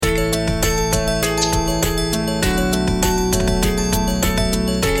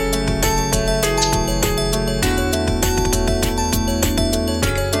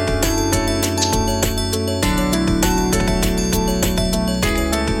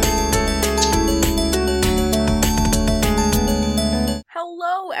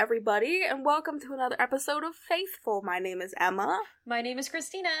everybody, and welcome to another episode of Faithful. My name is Emma. My name is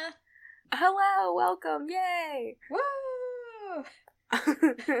Christina. Hello, welcome, yay! Woo!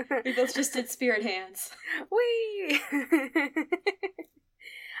 We both just did spirit hands. Whee!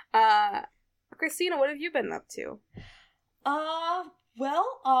 Christina, what have you been up to? I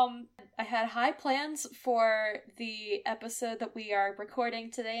had high plans for the episode that we are recording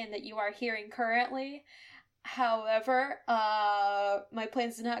today and that you are hearing currently. However, my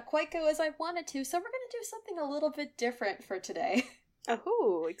plans did not quite go as I wanted to, so we're going to do something a little bit different for today.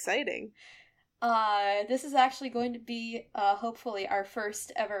 Oh, exciting. This is actually going to be, hopefully, our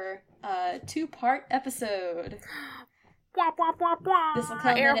first ever, two-part episode. Blah, blah, blah, blah. This will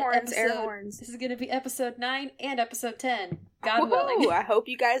come air in horns, episode, air horns. This is going to be episode 9 and episode 10, God Woo-hoo! willing. I hope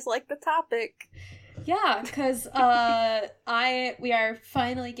you guys like the topic. Yeah, because, we are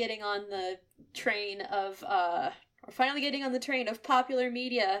finally getting on the train of, popular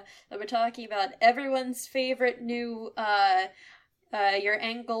media that we're talking about everyone's favorite new, your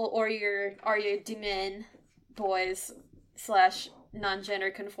Angle or your Demon boys /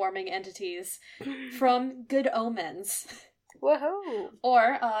 non-gender conforming entities from Good Omens. Woohoo!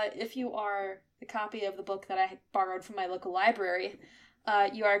 Or, if you are a copy of the book that I borrowed from my local library,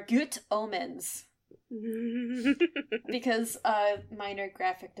 you are Gut Omens. Because, minor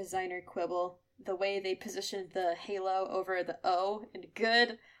graphic designer quibble, the way they positioned the halo over the O in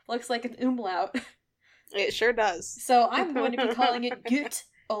good looks like an umlaut. It sure does. So I'm going to be calling it Gut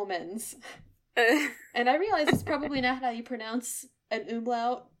Omens. And I realize it's probably not how you pronounce an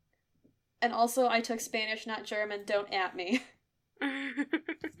umlaut. And also, I took Spanish, not German, don't at me.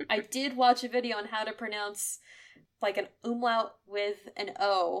 I did watch a video on how to pronounce, like, an umlaut with an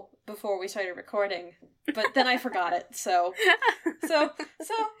O before we started recording. But then I forgot it, so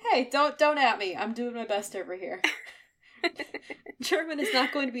hey, don't at me. I'm doing my best over here. German is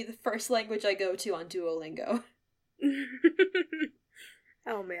not going to be the first language I go to on Duolingo.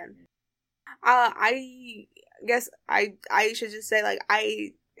 Oh, man. I guess I should just say, like,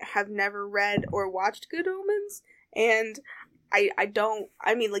 I have never read or watched Good Omens, and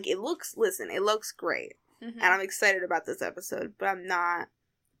it looks great, Mm-hmm. and I'm excited about this episode, but I'm not,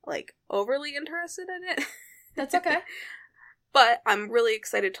 like, overly interested in it. That's okay. But I'm really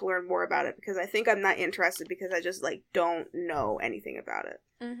excited to learn more about it, because I think I'm not interested because I just, like, don't know anything about it.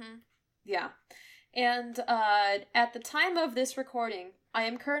 Mm-hmm. Yeah. And, at the time of this recording, I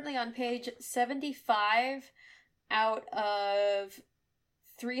am currently on page 75 out of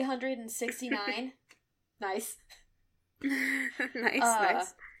 369. Nice.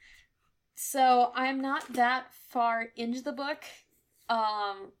 Nice. So I'm not that far into the book.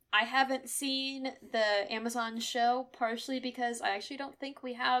 I haven't seen the Amazon show, partially because I actually don't think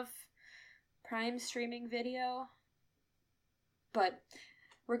we have Prime streaming video. But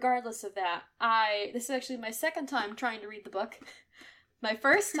regardless of that, this is actually my second time trying to read the book. My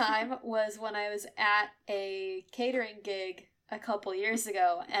first time was when I was at a catering gig a couple years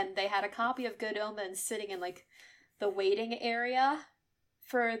ago, and they had a copy of Good Omens sitting in, like, the waiting area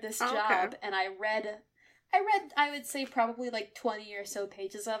for this job, and I read, I would say, probably, like, 20 or so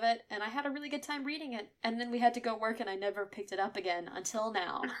pages of it, and I had a really good time reading it, and then we had to go work, and I never picked it up again until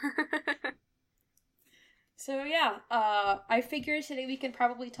now. So, yeah, I figured today we can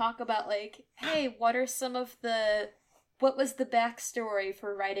probably talk about, like, hey, what was the backstory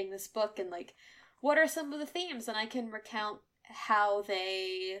for writing this book, and, like, what are some of the themes, and I can recount how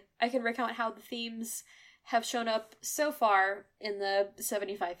the themes have shown up so far in the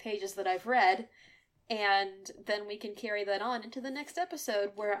 75 pages that I've read, and then we can carry that on into the next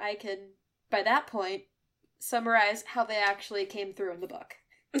episode where I can, by that point, summarize how they actually came through in the book.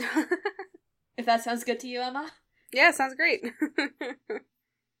 If that sounds good to you, Emma? Yeah, sounds great.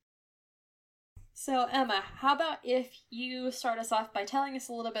 So, Emma, how about if you start us off by telling us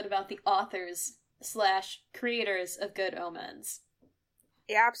a little bit about the authors / creators of Good Omens?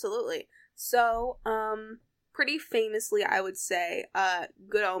 Yeah, absolutely. So, pretty famously, I would say,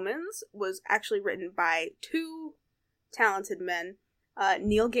 Good Omens was actually written by two talented men,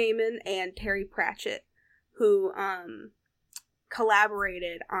 Neil Gaiman and Terry Pratchett, who,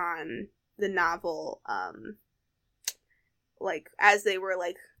 collaborated on the novel, like, as they were,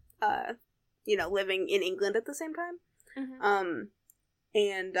 like, living in England at the same time. Mm-hmm.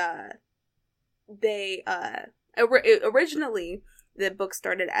 They, originally, the book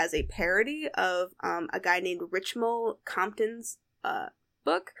started as a parody of a guy named Richmal Compton's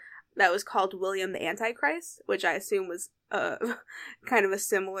book that was called William the Antichrist, which I assume was kind of a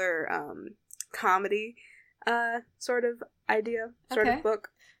similar comedy sort of idea, sort of book.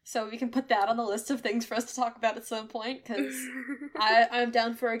 So we can put that on the list of things for us to talk about at some point, because I'm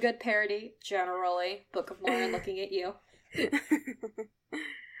down for a good parody, generally. Book of Mormon, looking at you.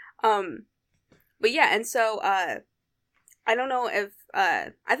 But yeah, and so, I don't know if,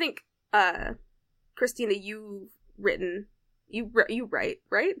 I think, Christina, you've written, you write,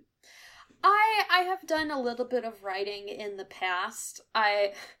 right? I have done a little bit of writing in the past.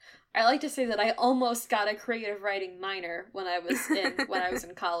 I like to say that I almost got a creative writing minor when I was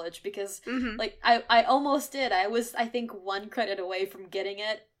in college, because like I almost did. I was, I think, 1 credit away from getting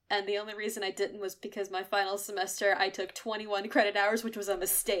it, and the only reason I didn't was because my final semester I took 21 credit hours, which was a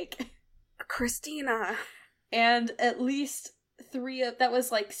mistake. Christina. And at least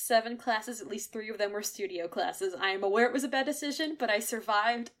 7 classes, at least 3 of them were studio classes. I am aware it was a bad decision, but I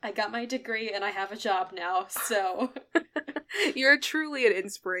survived, I got my degree, and I have a job now, so... You're truly an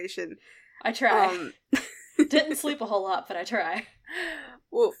inspiration. I try. Didn't sleep a whole lot, but I try.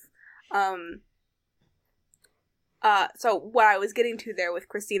 Woof. So what I was getting to there with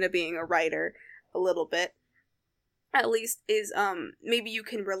Christina being a writer a little bit, at least, is maybe you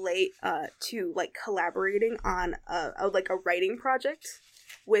can relate to like collaborating on a writing project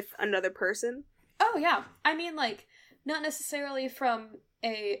with another person. Oh yeah, I mean, like, not necessarily from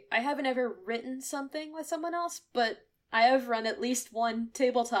I haven't ever written something with someone else, but I have run at least 1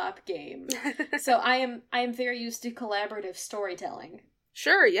 tabletop game. So I am very used to collaborative storytelling.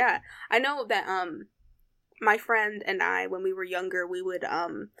 Sure, yeah. I know that my friend and I, when we were younger, we would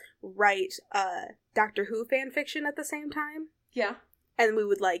write Doctor Who fan fiction at the same time. Yeah. And we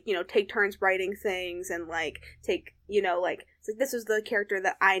would, like, take turns writing things, and like take, it's like, this is the character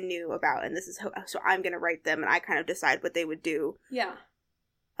that I knew about, and this is how, so I'm gonna write them, and I kind of decide what they would do. Yeah.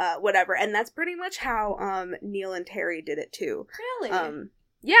 Whatever. And that's pretty much how Neil and Terry did it too. Really?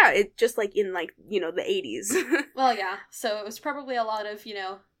 Yeah, it just like in like, the 80s. Well, yeah. So it was probably a lot of,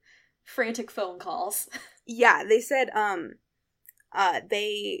 frantic phone calls. Yeah, they said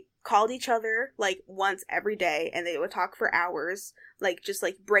they called each other like once every day, and they would talk for hours, like just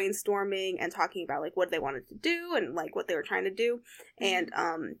like brainstorming and talking about like what they wanted to do and like what they were trying to do. And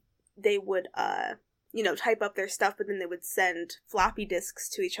they would type up their stuff, but then they would send floppy disks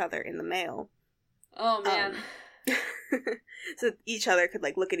to each other in the mail. Oh man. So each other could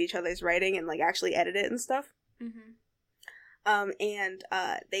like look at each other's writing and like actually edit it and stuff. And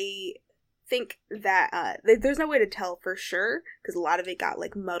they think that there's no way to tell for sure, because a lot of it got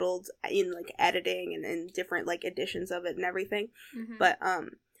like muddled in like editing and in different like editions of it and everything. But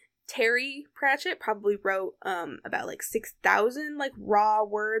Terry Pratchett probably wrote about like 6,000 like raw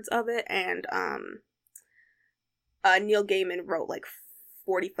words of it, and Neil Gaiman wrote like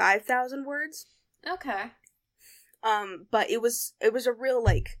 45,000 words. Okay. But it was a real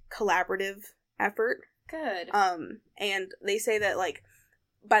like collaborative effort. Good. And they say that like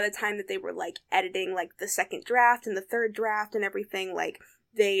by the time that they were like editing like the 2nd draft and the 3rd draft and everything, like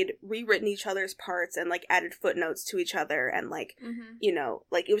they'd rewritten each other's parts and like added footnotes to each other, and like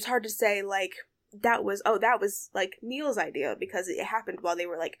like it was hard to say like that was like Neil's idea, because it happened while they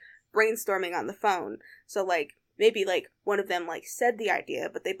were like brainstorming on the phone. So like maybe like one of them like said the idea,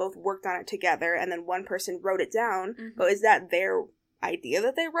 but they both worked on it together, and then one person wrote it down. But is that their idea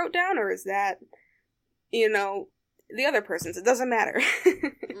that they wrote down, or is that the other person's? It doesn't matter.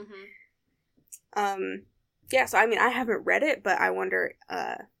 Yeah, so I mean, I haven't read it, but I wonder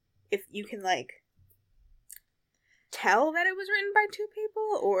if you can like tell that it was written by 2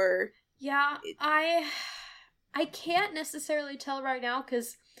 people, or yeah, I can't necessarily tell right now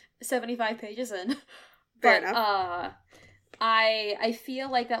because 75 pages in. Fair enough. I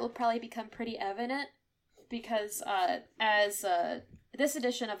feel like that will probably become pretty evident, because as this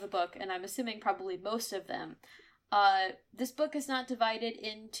edition of the book, and I'm assuming probably most of them, this book is not divided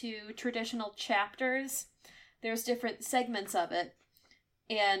into traditional chapters. There's different segments of it.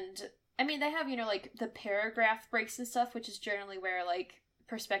 And, I mean, they have, like, the paragraph breaks and stuff, which is generally where, like,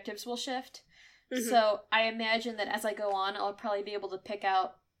 perspectives will shift. So I imagine that as I go on, I'll probably be able to pick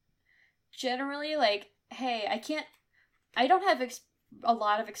out generally, like, hey, I don't have a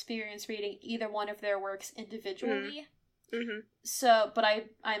lot of experience reading either one of their works individually. So, but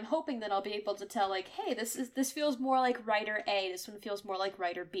I'm hoping that I'll be able to tell, like, hey, this feels more like writer A, this one feels more like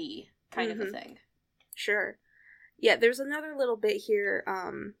writer B, kind of a thing. Sure. Yeah, there's another little bit here,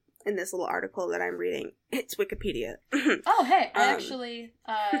 in this little article that I'm reading. It's Wikipedia. Oh, hey, I actually,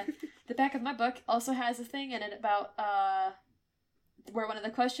 the back of my book also has a thing in it about, where one of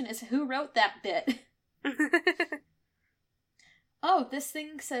the question is, who wrote that bit? Oh, this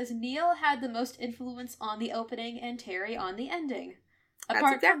thing says Neil had the most influence on the opening and Terry on the ending.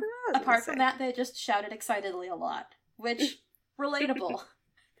 Apart from that, they just shouted excitedly a lot, which relatable.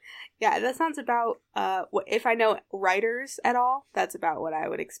 Yeah, that sounds about if I know writers at all, that's about what I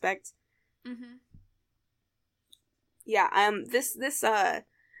would expect. Mm-hmm. Yeah,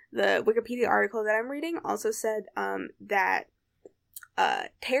 the Wikipedia article that I'm reading also said that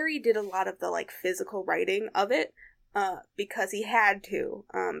Terry did a lot of the like physical writing of it because he had to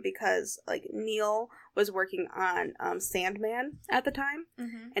because like Neil was working on Sandman at the time,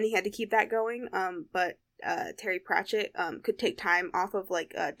 and he had to keep that going, but Terry Pratchett could take time off of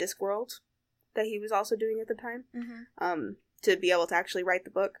like Discworld that he was also doing at the time to be able to actually write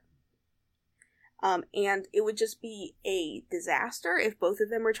the book. And it would just be a disaster if both of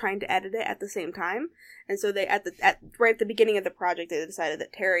them were trying to edit it at the same time. And so they right at the beginning of the project, they decided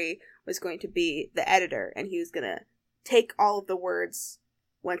that Terry was going to be the editor, and he was going to take all of the words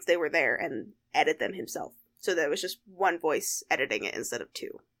once they were there and edit them himself. So that it was just one voice editing it instead of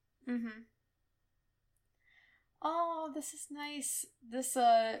two. Mm-hmm. Oh, this is nice. This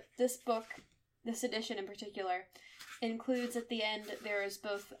book, this edition in particular, includes at the end, there is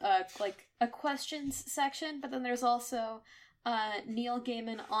both like a questions section, but then there's also Neil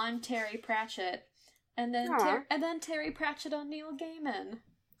Gaiman on Terry Pratchett, and then Terry Pratchett on Neil Gaiman.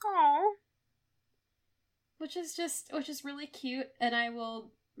 Aww. Which is really cute, and I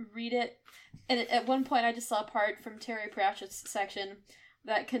will read it. And at one point, I just saw a part from Terry Pratchett's section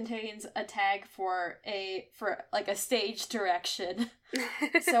that contains a tag for a stage direction.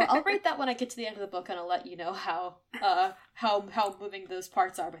 So I'll read that when I get to the end of the book, and I'll let you know how moving those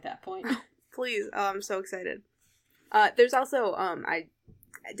parts are at that point. Please, I'm so excited. There's also I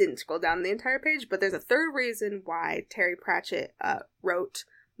didn't scroll down the entire page, but there's a third reason why Terry Pratchett wrote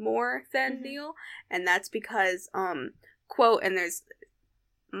more than Neil, and that's because quote, and there's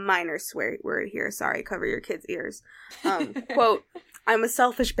minor swear word here, sorry, cover your kids' ears, quote, "I'm a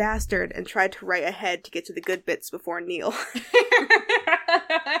selfish bastard and tried to write ahead to get to the good bits before Neil."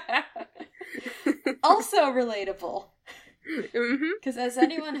 Also relatable. Because as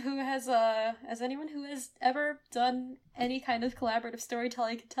anyone who has ever done any kind of collaborative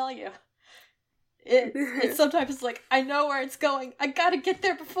storytelling can tell you, it sometimes it's like, I know where it's going, I gotta get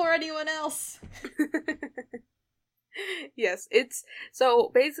there before anyone else. Yes, it's so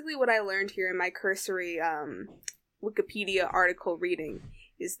basically what I learned here in my cursory Wikipedia article reading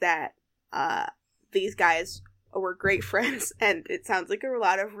is that these guys were great friends, and it sounds like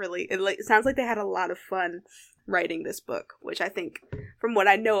it sounds like they had a lot of fun writing this book, which I think, from what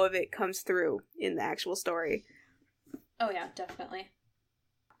I know of it, comes through in the actual story. Oh yeah, definitely.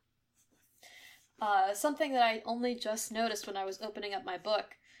 Something that I only just noticed when I was opening up my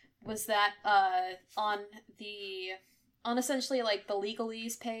book was that on essentially like the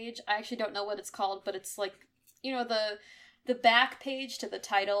legalese page, I actually don't know what it's called, but it's like, you know, the back page to the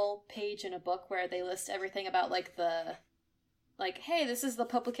title page in a book where they list everything about like hey, this is the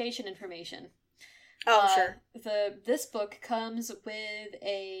publication information. Oh, sure. This book comes with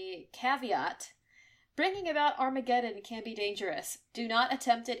a caveat. Bringing about Armageddon can be dangerous. Do not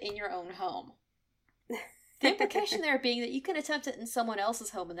attempt it in your own home. The implication there being that you can attempt it in someone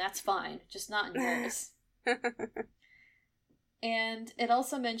else's home, and that's fine, just not in yours. And it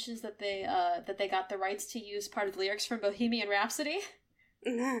also mentions that they got the rights to use part of the lyrics from Bohemian Rhapsody,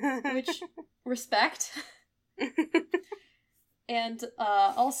 which, respect. And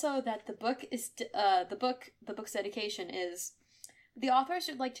also that the book's dedication is, the authors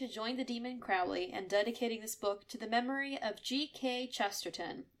would like to join the Demon Crowley in dedicating this book to the memory of G.K.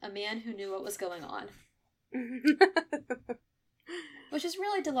 Chesterton, a man who knew what was going on. Which is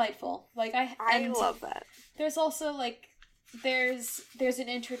really delightful. Like I love that. There's also like there's an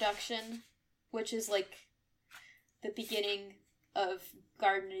introduction, which is like the beginning of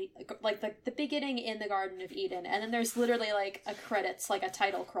the beginning in the Garden of Eden, and then there's literally like a credits, like a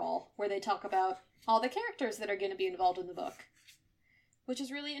title crawl, where they talk about all the characters that are going to be involved in the book, which is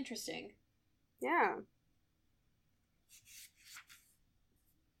really interesting. Yeah.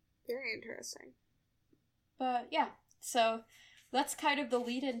 Very interesting. But yeah, so that's kind of the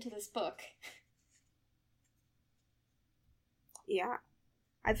lead into this book. Yeah.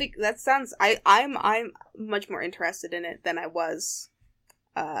 I think that sounds I'm much more interested in it than I was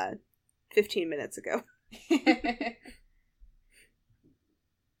 15 minutes ago.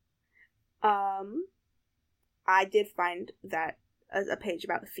 I did find that a page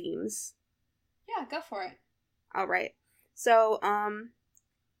about the themes. Yeah, go for it. All right. So, I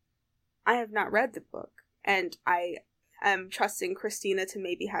have not read the book, and I am trusting Christina to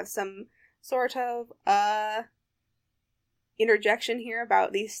maybe have some sort of interjection here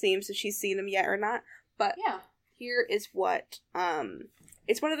about these themes, if she's seen them yet or not. But yeah, here is what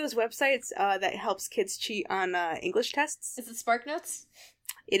it's one of those websites that helps kids cheat on English tests. Is it SparkNotes?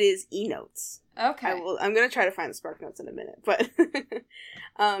 It is eNotes. Okay. I'm gonna try to find the SparkNotes in a minute, but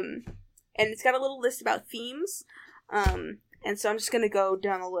and it's got a little list about themes. And so I'm just gonna go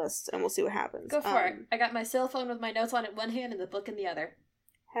down the list and we'll see what happens. Go for it. I got my cell phone with my notes on it one hand and the book in the other.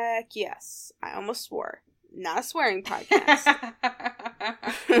 Heck yes. I almost swore. Not a swearing podcast.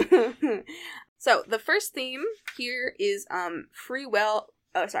 So the first theme here is free will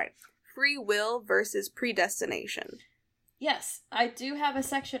versus predestination. Yes, I do have a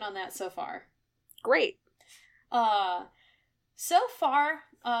section on that so far. Great. So far,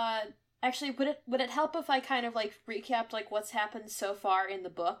 actually, would it help if I kind of like recapped like what's happened so far in the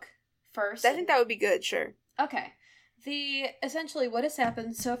book first? I think that would be good, sure. Okay. Essentially what has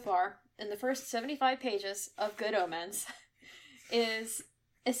happened so far in the first 75 pages of Good Omens is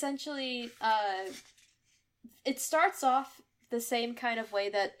essentially it starts off the same kind of way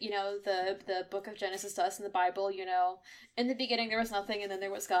that, you know, the book of Genesis does in the Bible, you know. In the beginning there was nothing and then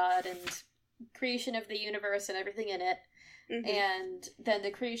there was God and creation of the universe and everything in it. Mm-hmm. And then the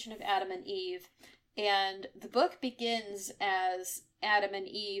creation of Adam and Eve. And the book begins as Adam and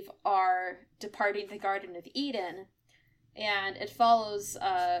Eve are departing the Garden of Eden. And it follows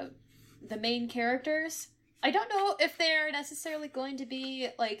the main characters. I don't know if they're necessarily going to be,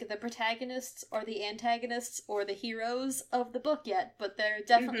 like, the protagonists or the antagonists or the heroes of the book yet, but they're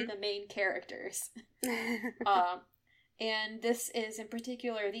definitely the main characters. And this is, in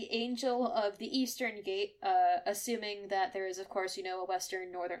particular, the Angel of the Eastern Gate, assuming that there is, of course, you know, a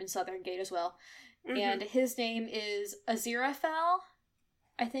Western, Northern, and Southern Gate as well. Mm-hmm. And his name is Aziraphale.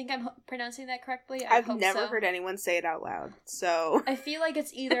 I think I'm pronouncing that correctly. I've never heard anyone say it out loud, so... I feel like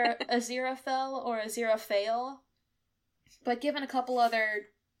it's either Aziraphale or Aziraphale, but given a couple other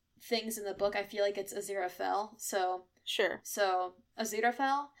things in the book, I feel like it's Aziraphale, so... Sure. So,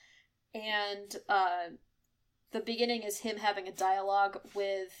 Aziraphale, and the beginning is him having a dialogue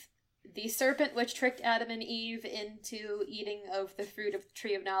with the serpent which tricked Adam and Eve into eating of the fruit of the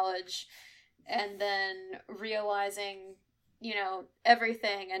tree of knowledge, and then realizing... you know,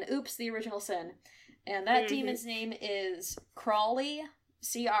 everything, and oops, the original sin. And that demon's name is Crawly,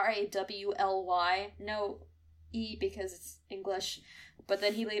 Crawly, no E because it's English, but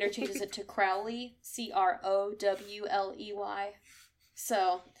then he later changes it to Crowley, Crowley.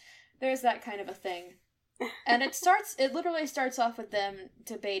 So, there's that kind of a thing. And it literally starts off with them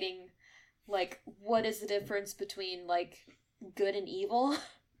debating, like, what is the difference between, like, good and evil?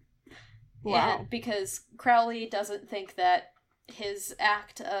 Wow. And because Crowley doesn't think that his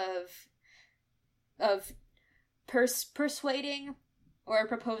act of persuading or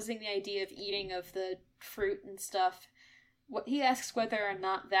proposing the idea of eating of the fruit and stuff, he asks whether or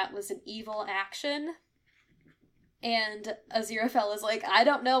not that was an evil action. And Aziraphale is like, I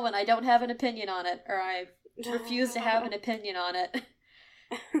don't know and I don't have an opinion on it, or I refuse to have an opinion on it.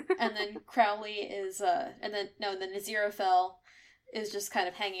 And then Crowley is, and then Aziraphale is just kind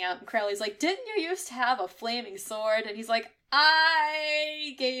of hanging out, and Crowley's like, didn't you used to have a flaming sword? And he's like,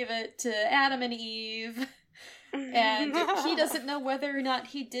 I gave it to Adam and Eve. And he doesn't know whether or not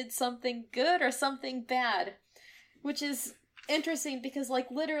he did something good or something bad. Which is interesting because,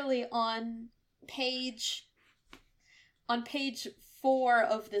 like, literally on page 4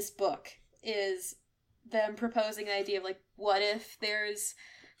 of this book is them proposing the idea of, like, what if there's,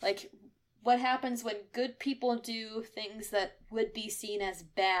 like, what happens when good people do things that would be seen as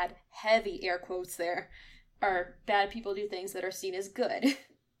bad, heavy air quotes there, or bad people do things that are seen as good.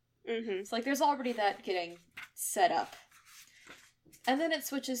 Mm-hmm. It's like there's already that getting set up. And then it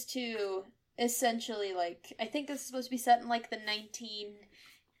switches to essentially, like, I think this is supposed to be set in, like, the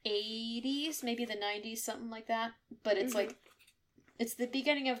 1980s, maybe the 90s, something like that. But it's like, it's the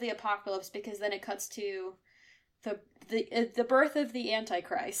beginning of the apocalypse because then it cuts to the birth of the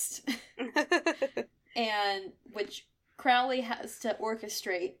Antichrist. And which Crowley has to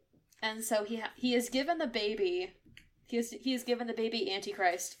orchestrate. And so he is given the baby. He is given the baby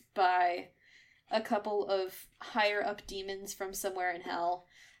Antichrist by a couple of higher up demons from somewhere in hell.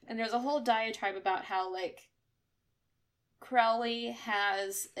 And there's a whole diatribe about how, like, Crowley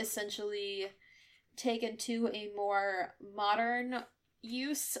has essentially taken to a more modern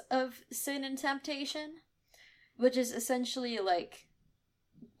use of sin and temptation, which is essentially, like,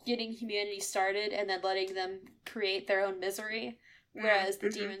 getting humanity started and then letting them create their own misery, whereas the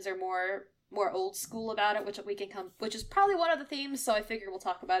demons are more old school about it, which is probably one of the themes, so I figure we'll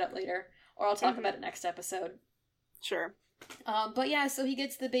talk about it later, or I'll talk about it next episode. Sure. But yeah, so he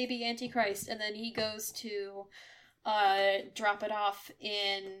gets the baby Antichrist, and then he goes to drop it off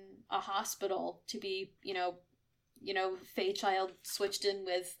in a hospital to be, you know, Fae child switched in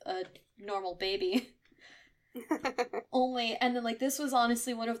with a normal baby. And then, like, this was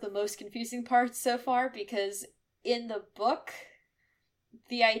honestly one of the most confusing parts so far, because in the book,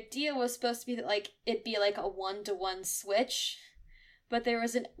 the idea was supposed to be that, like, it'd be like a 1-to-1 switch, but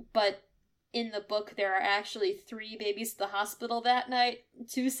in the book there are actually 3 babies at the hospital that night.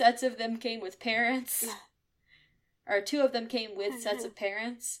 2 sets of them came with parents. Or 2 of them came with sets of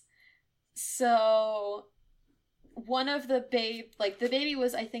parents. So one of the the baby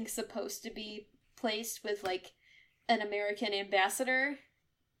was, I think, supposed to be placed with, like, an American ambassador,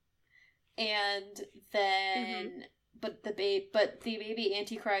 and then but the baby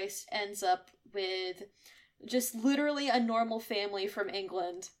Antichrist ends up with just literally a normal family from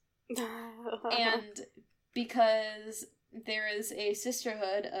England. And because there is a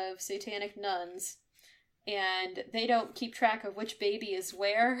sisterhood of satanic nuns, and they don't keep track of which baby is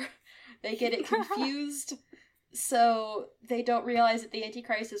where, they get it confused. So they don't realize that the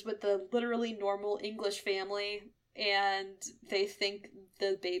Antichrist is with the literally normal English family, and they think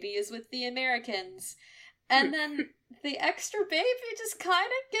the baby is with the Americans. And then the extra baby just kind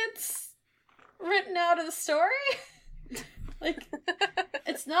of gets written out of the story. Like,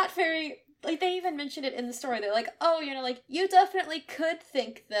 it's not very... Like, they even mentioned it in the story. They're like, oh, like, you definitely could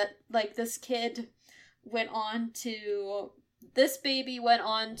think that, like, this baby went on to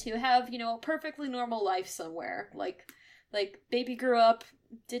have, a perfectly normal life somewhere. Like, baby grew up,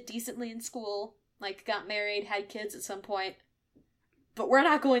 did decently in school, like, got married, had kids at some point. But we're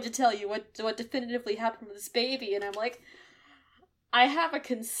not going to tell you what definitively happened with this baby. And I'm like, I have a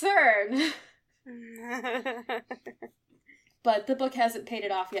concern. But the book hasn't paid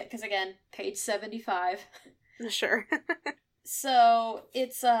it off yet, because, again, page 75. Sure. So,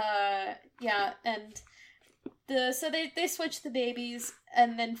 it's, yeah, and so they switch the babies,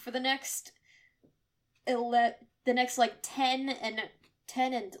 and then for the next, like, 10 and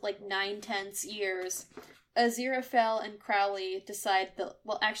 9/10 years, Aziraphale and Crowley decide that,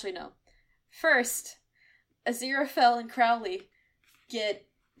 well, actually, no. First, Aziraphale and Crowley get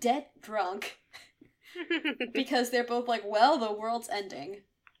dead drunk, because they're both like, well, the world's ending.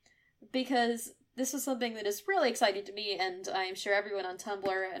 Because this was something that is really exciting to me, and I'm sure everyone on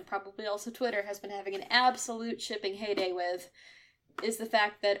Tumblr, and probably also Twitter, has been having an absolute shipping heyday with, is the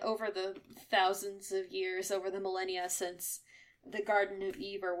fact that over the thousands of years, over the millennia since the Garden of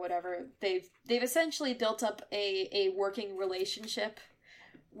Eve or whatever, they've essentially built up a working relationship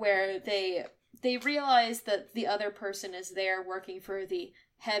where they realize that the other person is there working for the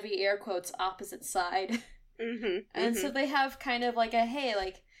heavy air quotes opposite side. And so they have kind of like a, hey,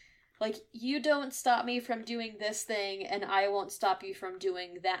 like you don't stop me from doing this thing, and I won't stop you from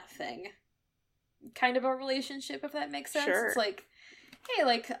doing that thing. Kind of a relationship, if that makes sense. Sure. It's like, hey,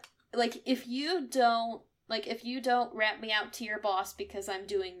 like if you don't rat me out to your boss because I'm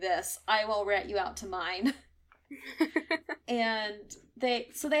doing this, I will rat you out to mine. And they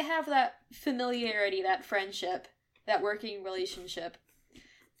have that familiarity, that friendship, that working relationship.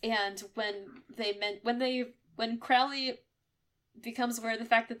 And when Crowley becomes aware of the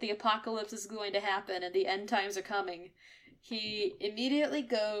fact that the apocalypse is going to happen and the end times are coming, he immediately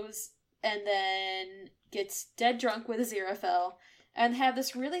goes and then gets dead drunk with Aziraphale and have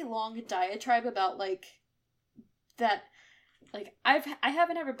this really long diatribe about, like, that, like, I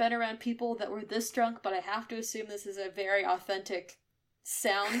haven't ever been around people that were this drunk, but I have to assume this is a very authentic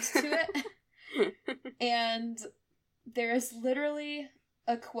sound to it. And there's literally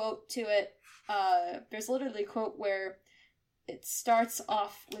a quote to it. There's literally a quote where it starts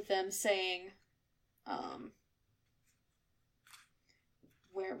off with them saying,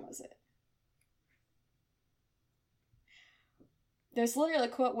 where was it? There's literally a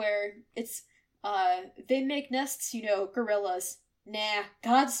quote where it's, they make nests, gorillas. Nah,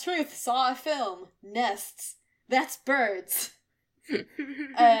 God's truth saw a film. Nests. That's birds.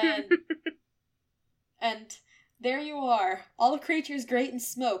 And there you are. All creatures great and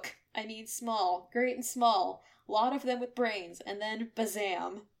smoke. I mean small. Great and small. A lot of them with brains. And then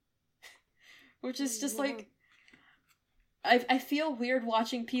bazam. Which is just like... I feel weird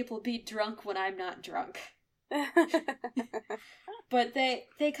watching people be drunk when I'm not drunk. But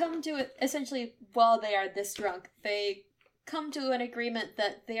they come to it, essentially, while they are this drunk, they come to an agreement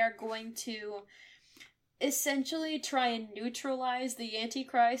that they are going to essentially try and neutralize the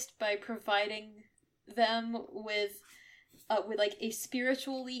Antichrist by providing them with like a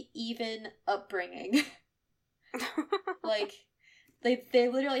spiritually even upbringing. Like, they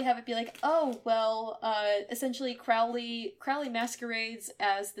literally have it be like, oh, well, essentially Crowley masquerades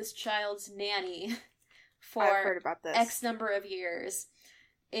as this child's nanny for I've heard about this. X number of years,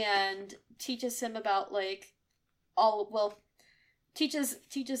 and teaches him about, like,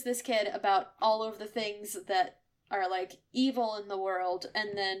 teaches this kid about all of the things that are like evil in the world,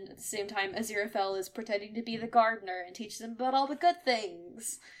 and then at the same time Aziraphale is pretending to be the gardener and teaches him about all the good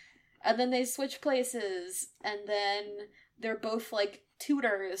things. And then they switch places, and then they're both like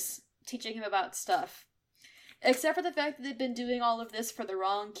tutors teaching him about stuff. Except for the fact that they've been doing all of this for the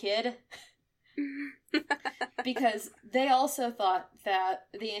wrong kid. Because they also thought that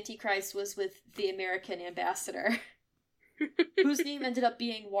the Antichrist was with the American ambassador. Whose name ended up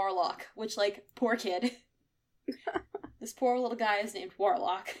being Warlock, which, like, poor kid. This poor little guy is named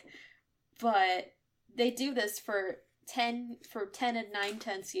Warlock. But they do this for 10 and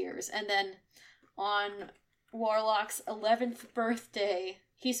 9/10 years, and then on Warlock's 11th birthday,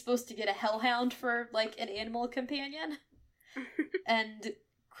 he's supposed to get a hellhound for, like, an animal companion. And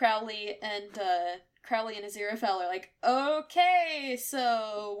Crowley and Aziraphale are like, okay,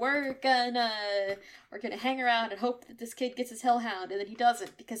 so we're gonna hang around and hope that this kid gets his hellhound, and then he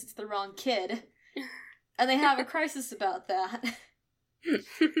doesn't because it's the wrong kid. And they have a crisis about that.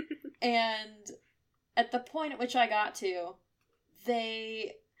 And at the point at which I got to,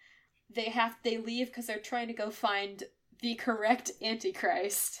 they leave because they're trying to go find the correct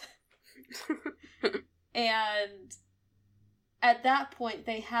Antichrist. And at that point,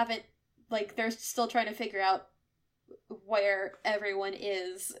 they haven't, like, they're still trying to figure out where everyone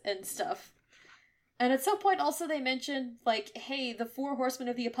is and stuff. And at some point also they mention, like, hey, the 4 horsemen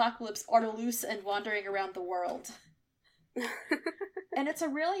of the apocalypse are loose and wandering around the world. And it's a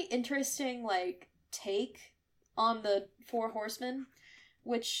really interesting, like, take on the 4 horsemen,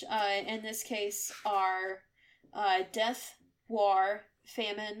 which, in this case, are death, war,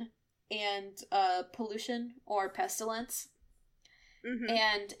 famine, and pollution or pestilence. Mm-hmm.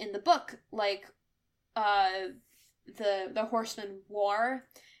 And in the book, like, the Horseman War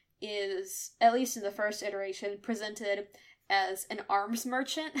is, at least in the first iteration, presented as an arms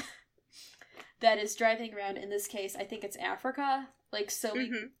merchant that is driving around, in this case, I think it's Africa, like,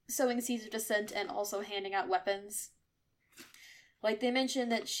 sowing seeds of dissent and also handing out weapons. Like, they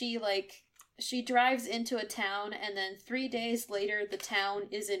mentioned that she drives into a town, and then 3 days later, the town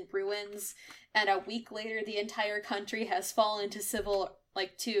is in ruins, and a week later, the entire country has fallen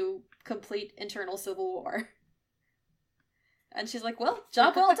to complete internal civil war. And she's like, well,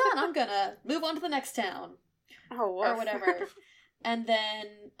 job well done, I'm gonna move on to the next town. Oh, or whatever. And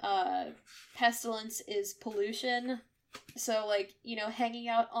then, pestilence is pollution, so, like, you know, hanging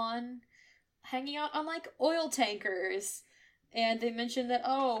out on, like, oil tankers. And they mentioned that,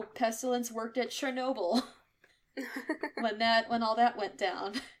 oh, pestilence worked at Chernobyl when all that went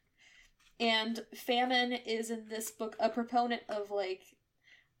down. And famine is, in this book, a proponent of, like,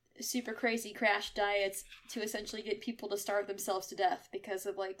 super crazy crash diets to essentially get people to starve themselves to death because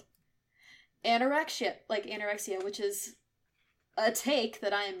of, like, anorexia, which is a take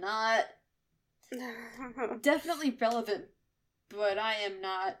that I am not definitely relevant, but I am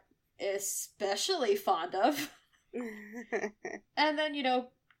not especially fond of. And then, you know,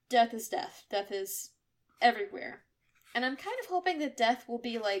 death is death. Death is everywhere. And I'm kind of hoping that death will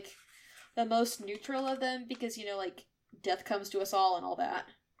be, like, the most neutral of them, because, you know, like, death comes to us all and all that.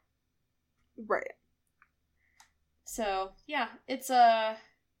 Right. So, yeah, it's, that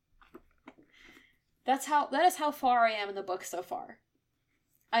is how far I am in the book so far.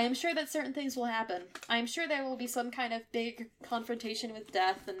 I am sure that certain things will happen. I am sure there will be some kind of big confrontation with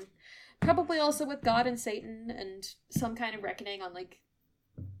death, and probably also with God and Satan, and some kind of reckoning on, like,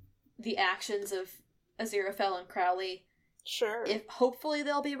 the actions of Aziraphale and Crowley. Sure. Hopefully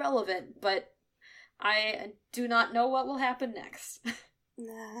they'll be relevant, but I do not know what will happen next.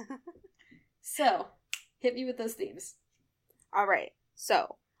 So, hit me with those themes. Alright,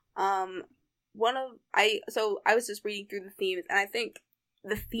 so, I was just reading through the themes, and I think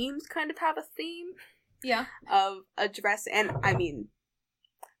the themes kind of have a theme. Yeah. Of address, and, I mean,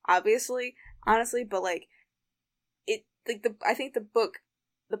 obviously, honestly, but, like, I think the book,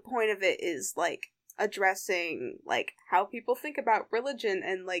 the point of it is, like, addressing, like, how people think about religion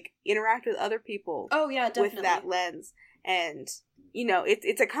and, like, interact with other people. Oh, yeah, definitely. With that lens. And, you know,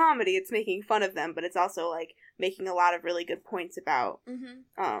 it's a comedy, it's making fun of them, but it's also, like, making a lot of really good points about,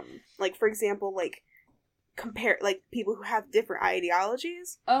 like, for example, like, compare, like, people who have different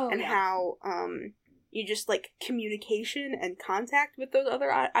ideologies. Oh, and how, you just, like, communication and contact with those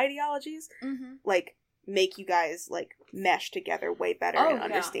other ideologies, like, make you guys, like, mesh together way better and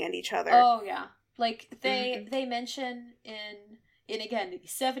understand each other. Oh, yeah. Like, they mention in again, the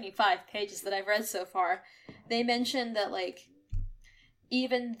 75 pages that I've read so far, they mention that, like,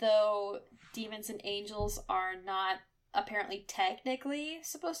 even though demons and angels are not apparently technically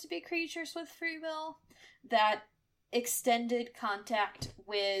supposed to be creatures with free will, that extended contact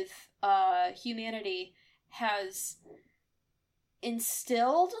with humanity has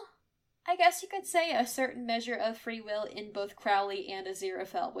instilled, I guess you could say, a certain measure of free will in both Crowley and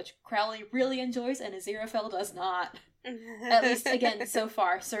Aziraphale, which Crowley really enjoys and Aziraphale does not. At least, again, so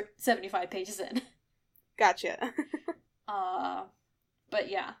far, 75 pages in. Gotcha. But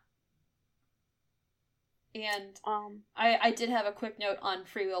yeah. And I did have a quick note on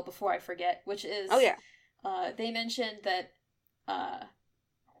free will before I forget, which is... Oh, yeah. They mentioned that...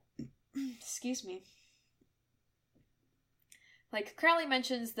 excuse me. Like, Crowley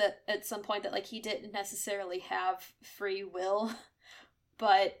mentions that at some point that, like, he didn't necessarily have free will,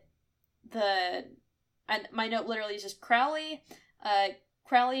 but and my note literally is just Crowley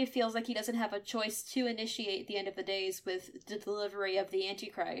feels like he doesn't have a choice to initiate the end of the days with the delivery of the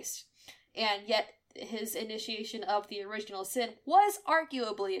Antichrist, and yet his initiation of the original sin was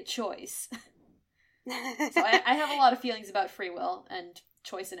arguably a choice. So I have a lot of feelings about free will and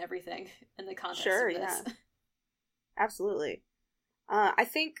choice and everything in the context of this. Yeah. Absolutely. I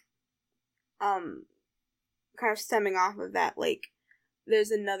think, kind of stemming off of that, like,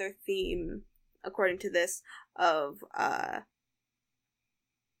 there's another theme, according to this, of,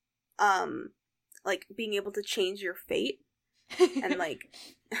 like, being able to change your fate, and, like...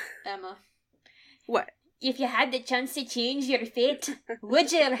 Emma. What? If you had the chance to change your fate,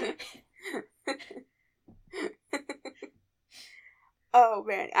 would you? Oh,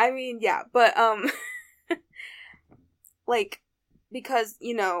 man. I mean, yeah, but, like... Because,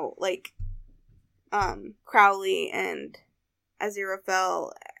 you know, like, Crowley and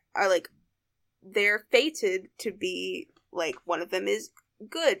Aziraphale are, like, they're fated to be, like, one of them is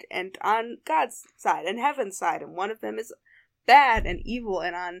good and on God's side and heaven's side, and one of them is bad and evil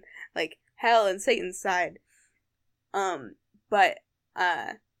and on, like, hell and Satan's side. But,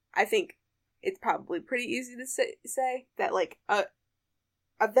 I think it's probably pretty easy to say that, like,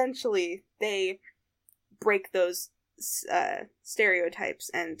 eventually they break those stereotypes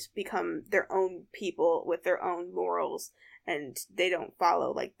and become their own people with their own morals, and they don't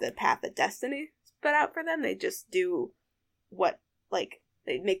follow, like, the path that destiny put out for them. They just do what, like,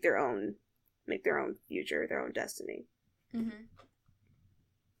 they make their own future, their own destiny. Mm-hmm.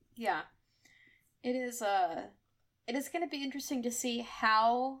 Yeah. It is going to be interesting to see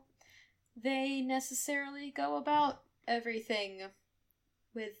how they necessarily go about everything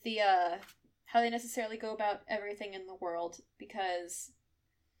with the how they necessarily go about everything in the world, because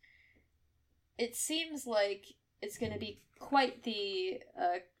it seems like it's going to be quite the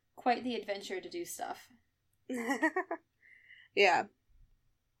adventure to do stuff. Yeah,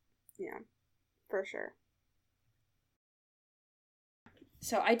 for sure.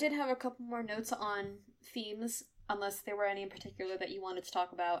 So I did have a couple more notes on themes, unless there were any in particular that you wanted to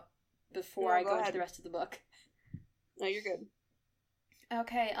talk about before I go into the rest of the book. No, you're good.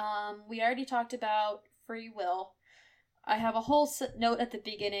 Okay, we already talked about free will. I have a whole note at the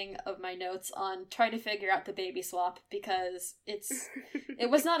beginning of my notes on trying to figure out the baby swap, because it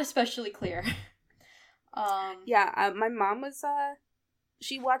was not especially clear. My mom was,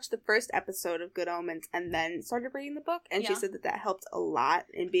 she watched the first episode of Good Omens and then started reading the book, and she said that helped a lot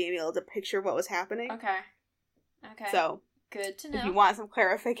in being able to picture what was happening. Okay. So, good to know. If you want some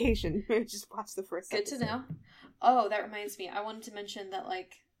clarification, just watch the first episode. Good to know. Oh, that reminds me. I wanted to mention that,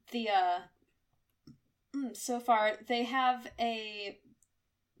 like, so far they have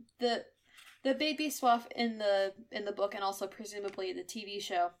the baby swap in the book, and also presumably the TV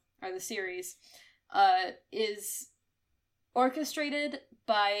show or the series, is orchestrated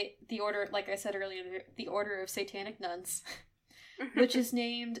by the order, like I said earlier, the Order of Satanic Nuns, which is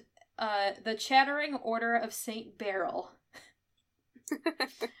named the Chattering Order of Saint Beryl.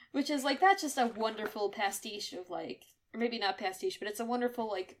 Which is, like, that's just a wonderful pastiche of, like, or maybe not pastiche, but it's a wonderful,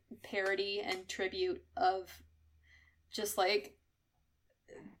 like, parody and tribute of just, like,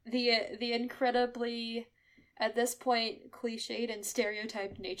 the incredibly, at this point, cliched and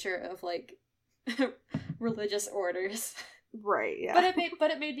stereotyped nature of, like, religious orders. Right, yeah. But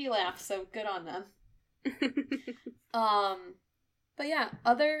it made me laugh, so good on them. But yeah,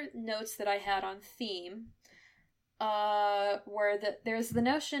 other notes that I had on theme were that there's the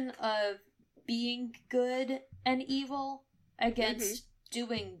notion of being good and evil against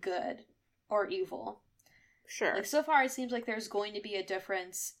doing good or evil. Sure. Like, so far it seems like there's going to be a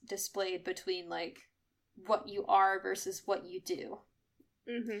difference displayed between, like, what you are versus what you do.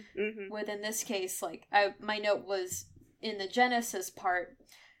 Within this case, like, my note was in the Genesis part,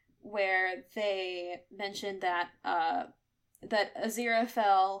 where they mentioned that that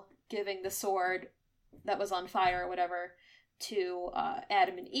Aziraphale giving the sword that was on fire or whatever to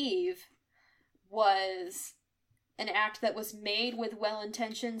Adam and Eve was an act that was made with well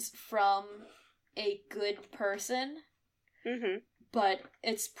intentions from a good person, but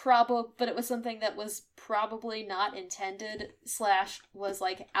but it was something that was probably not intended / was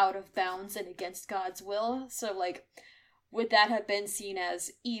like out of bounds and against God's will. So like, would that have been seen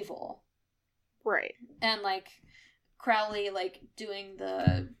as evil? Right. And like Crowley like doing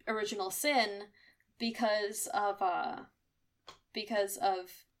the original sin because of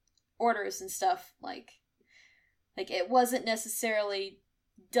orders and stuff, like it wasn't necessarily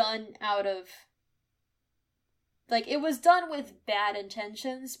done out of, like, it was done with bad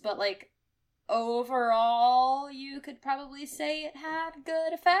intentions, but like overall you could probably say it had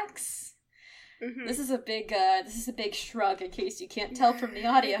good effects. This is a big shrug in case you can't tell from the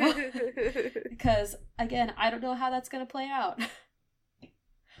audio. Because again, I don't know how that's gonna play out.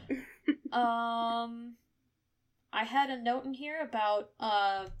 I had a note in here about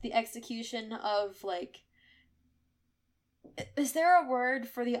the execution of, like, is there a word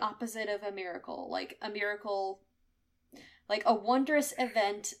for the opposite of a miracle? Like a miracle, like a wondrous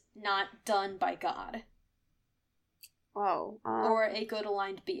event not done by God. Oh. Or a good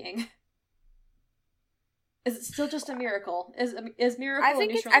aligned being. Is it still just a miracle? Is miracle?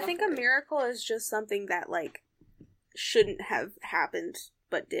 I think a miracle is just something that like shouldn't have happened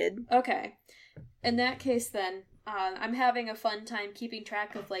but did. Okay, in that case, then I'm having a fun time keeping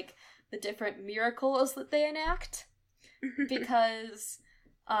track of like the different miracles that they enact, because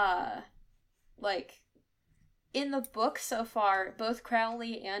like in the book so far, both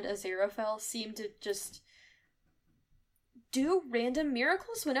Crowley and Aziraphale seem to just do random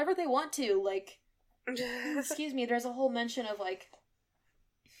miracles whenever they want to, like. Excuse me, there's a whole mention of like,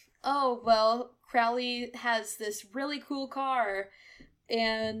 oh, well, Crowley has this really cool car,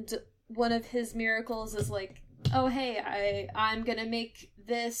 and one of his miracles is like, oh, hey, I'm gonna make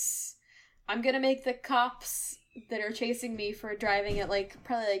the cops that are chasing me for driving at like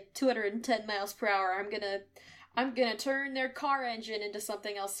probably like 210 miles per hour, I'm gonna turn their car engine into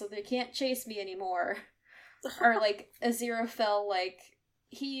something else so they can't chase me anymore. Or like Aziraphale, like,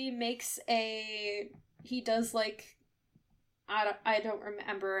 he does like, I don't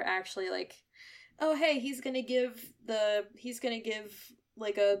remember actually, like, oh hey, he's gonna give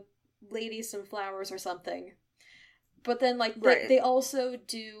like a lady some flowers or something. But then like they also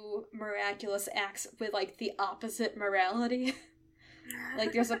do miraculous acts with like the opposite morality.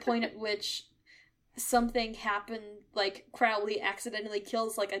 Like there's a point at which something happened, like Crowley accidentally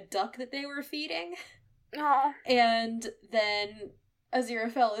kills like a duck that they were feeding. Aww. And then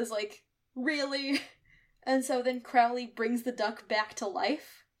Aziraphale is like, really? And so then Crowley brings the duck back to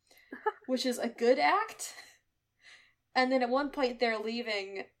life, which is a good act. And then at one point they're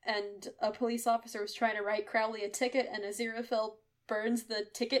leaving, and a police officer was trying to write Crowley a ticket, and Aziraphale burns the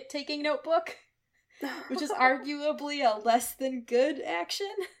ticket-taking notebook, which is arguably a less than good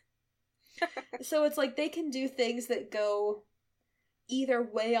action. So it's like they can do things that go either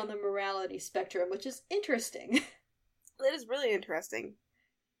way on the morality spectrum, which is interesting. It is really interesting.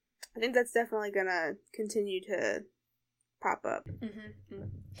 I think that's definitely gonna continue to pop up.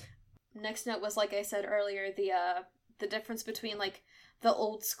 Mm-hmm. Next note was, like I said earlier, the difference between like the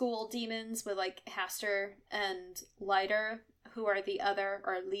old school demons with like Hastur and Lighter, who are the other,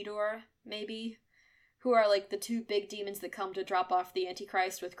 or Lidor maybe, who are like the two big demons that come to drop off the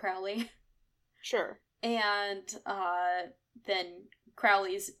Antichrist with Crowley. Sure. And then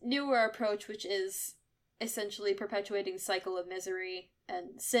Crowley's newer approach, which is essentially perpetuating the cycle of misery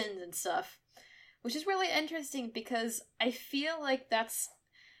and sins and stuff, which is really interesting because I feel like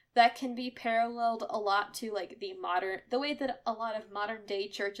that can be paralleled a lot to like the way that a lot of modern day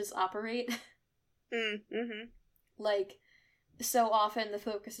churches operate. Mm-hmm. Like, so often the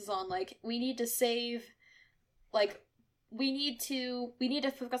focus is on like, we need to save, like, we need to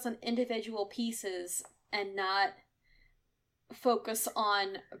focus on individual pieces and not focus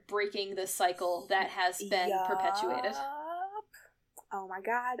on breaking the cycle that has been perpetuated. Oh my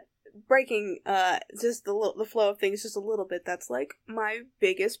god. Breaking just the flow of things just a little bit, that's like my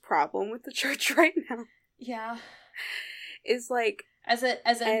biggest problem with the church right now. Yeah. Is like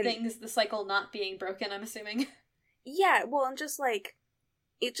things, the cycle not being broken, I'm assuming. Yeah, well, and just like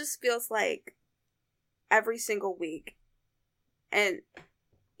it just feels like every single week, and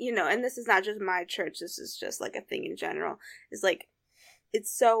you know, and this is not just my church, this is just like a thing in general, is like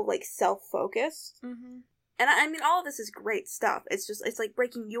it's so like self-focused. Mm-hmm. And I mean, all of this is great stuff. It's just, it's like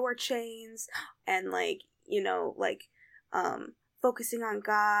breaking your chains and like, you know, like, focusing on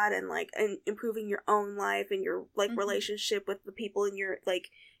God and like, and improving your own life and your like relationship with the people in your like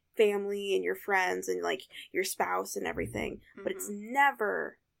family and your friends and like your spouse and everything. But it's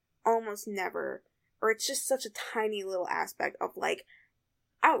never, almost never, or it's just such a tiny little aspect of, like,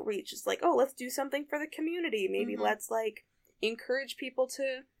 outreach. It's like, oh, let's do something for the community. Maybe let's, like, encourage people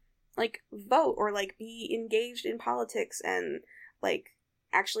to, like, vote or, like, be engaged in politics and, like,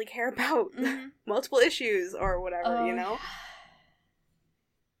 actually care about multiple issues or whatever, you know?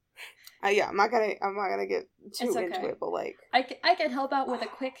 Yeah, I'm not gonna get too into it, but, like, I can help out with a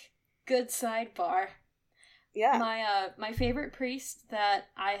quick, good sidebar. Yeah. My favorite priest that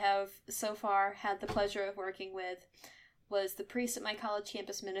I have so far had the pleasure of working with was the priest at my college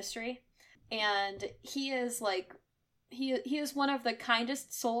campus ministry, and he is like he is one of the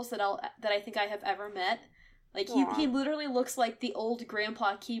kindest souls that I think I have ever met. Like, he literally looks like the old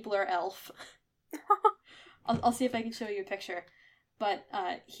Grandpa Keebler elf. I'll see if I can show you a picture. But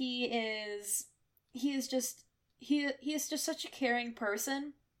he is just such a caring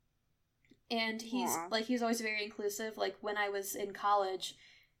person, and he's always very inclusive. Like, when I was in college,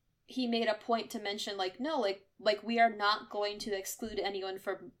 he made a point to mention, like, no, like we are not going to exclude anyone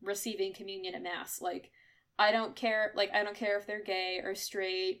from receiving communion at Mass. Like, I don't care if they're gay or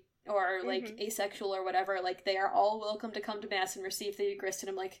straight or, like, asexual or whatever. Like, they are all welcome to come to Mass and receive the Eucharist. And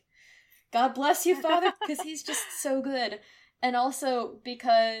I'm like, God bless you, Father, because he's just so good. And also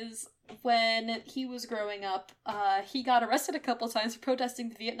because when he was growing up, he got arrested a couple times for protesting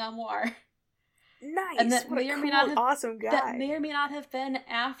the Vietnam War. Nice. And that what a cool, awesome guy. That may or may not have been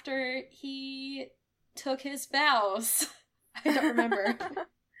after he took his vows. I don't remember.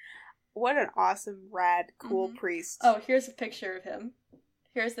 What an awesome, rad, cool priest. Oh, here's a picture of him.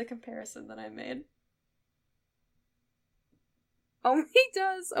 Here's the comparison that I made. Oh, he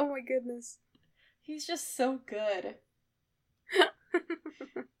does. Oh my goodness. He's just so good.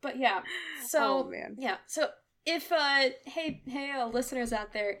 But yeah, so, oh, man. Yeah, so if, hey, listeners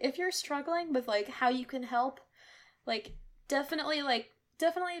out there, if you're struggling with, like, how you can help, like, definitely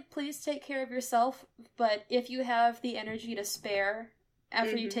please take care of yourself, but if you have the energy to spare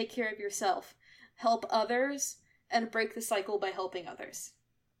after you take care of yourself, help others, and break the cycle by helping others.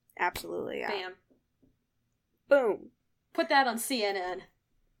 Absolutely, yeah. Bam. Boom. Put that on CNN.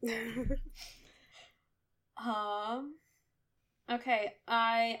 Okay,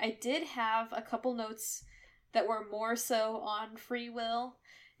 I did have a couple notes that were more so on free will.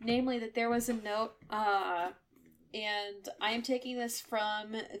 Namely, that there was a note, and I am taking this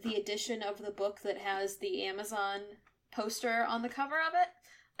from the edition of the book that has the Amazon poster on the cover of it.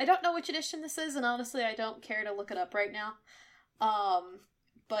 I don't know which edition this is, and honestly, I don't care to look it up right now.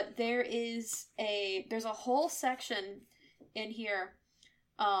 But there's a whole section in here,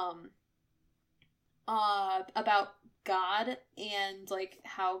 about God and, like,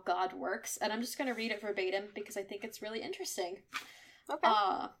 how God works, and I'm just gonna read it verbatim because I think it's really interesting. Okay.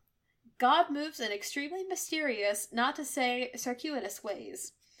 God moves in extremely mysterious, not to say circuitous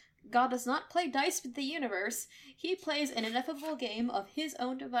ways. God does not play dice with the universe. He plays an ineffable game of his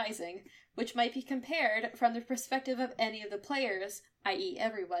own devising, which might be compared, from the perspective of any of the players, i.e.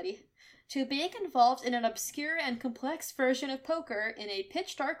 everybody, to being involved in an obscure and complex version of poker in a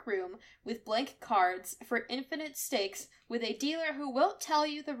pitch-dark room with blank cards for infinite stakes with a dealer who won't tell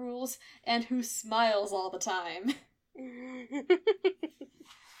you the rules and who smiles all the time.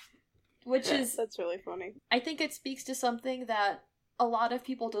 That's really funny. I think it speaks to something that a lot of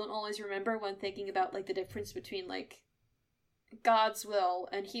people don't always remember when thinking about, like, the difference between, like, God's will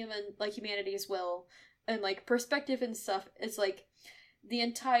and humanity's will and, like, perspective and stuff. It's like the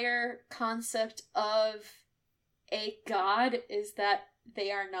entire concept of a god is that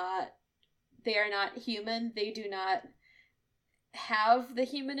they are not human. They do not have the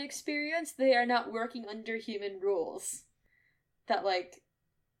human experience. They are not working under human rules. That, like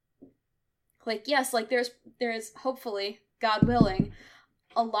yes, like, there's hopefully, God willing,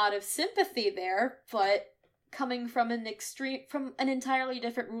 a lot of sympathy there, but coming from an entirely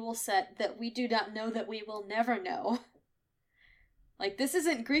different rule set that we do not know, that we will never know. Like, this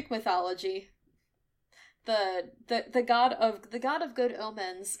isn't Greek mythology. The god of good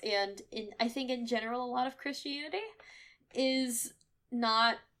omens, and I think in general a lot of Christianity is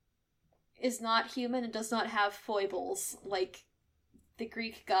not human and does not have foibles like the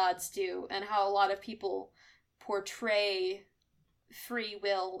Greek gods do, and how a lot of people portray free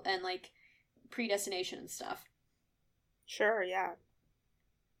will and, like, predestination and stuff. Sure, yeah.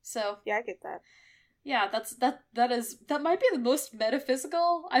 So yeah, I get that. Yeah, that might be the most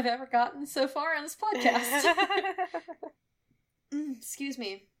metaphysical I've ever gotten so far on this podcast. Excuse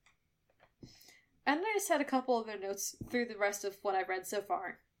me. And I just had a couple other notes through the rest of what I've read so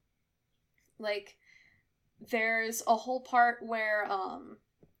far. Like, there's a whole part where,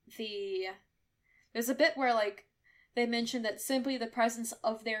 there's a bit where, like, they mention that simply the presence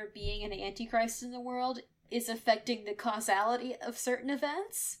of there being an Antichrist in the world is affecting the causality of certain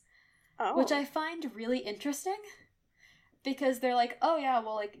events, which I find really interesting, because they're like, oh yeah,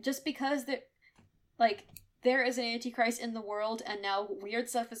 well, like, just because there is an Antichrist in the world and now weird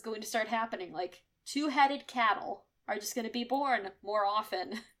stuff is going to start happening, like, two-headed cattle are just going to be born more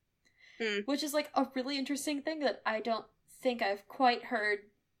often, which is, like, a really interesting thing that I don't think I've quite heard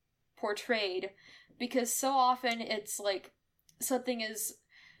portrayed, because so often it's, like, so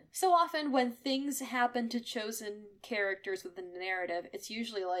often when things happen to chosen characters within the narrative, it's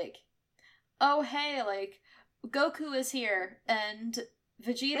usually like, oh hey, like, Goku is here, and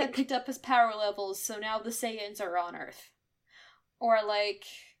Vegeta picked up his power levels, so now the Saiyans are on Earth. Or like,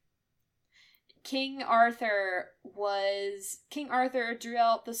 King Arthur drew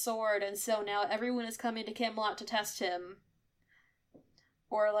out the sword, and so now everyone is coming to Camelot to test him.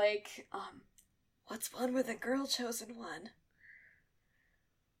 Or like, what's one with a girl chosen one?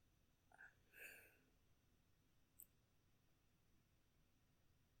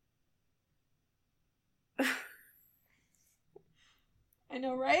 I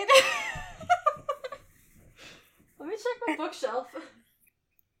know, right? Let me check my bookshelf.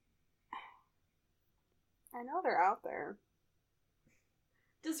 I know they're out there.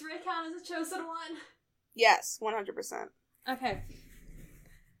 Does Rey count as a chosen one? Yes, 100%. Okay.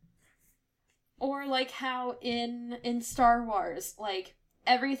 Or like how in Star Wars, like,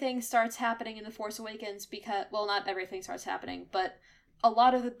 everything starts happening in The Force Awakens because, well, not everything starts happening, but a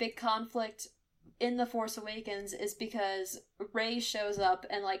lot of the big conflict in The Force Awakens is because Rey shows up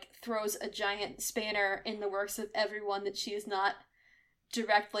and, like, throws a giant spanner in the works of everyone that she is not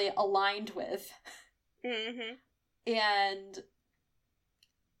directly aligned with. Mm-hmm. And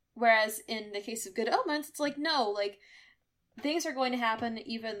whereas in the case of Good Omens, it's like, no, like, things are going to happen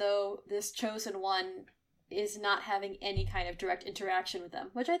even though this chosen one is not having any kind of direct interaction with them,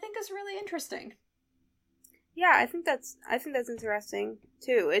 which I think is really interesting. Yeah, I think that's interesting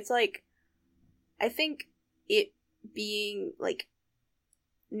too. It's like, I think it being, like,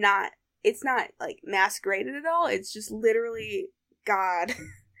 it's not, like, masqueraded at all. It's just literally God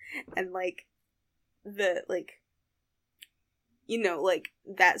and, like, the, like, you know, like,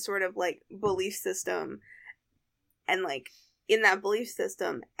 that sort of, like, belief system. And, like, in that belief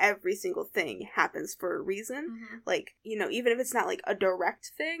system, every single thing happens for a reason. Mm-hmm. Like, you know, even if it's not, like, a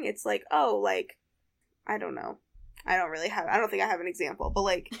direct thing, it's like, oh, like, I don't know. I don't think I have an example, but,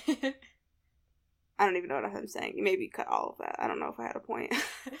 like, I don't even know what I'm saying. You maybe cut all of that. I don't know if I had a point.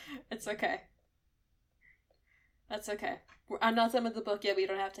 It's okay. That's okay. I'm not done with the book yet. We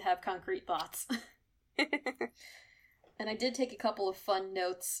don't have to have concrete thoughts. And I did take a couple of fun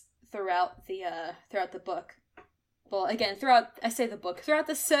notes throughout the book. Well, again, throughout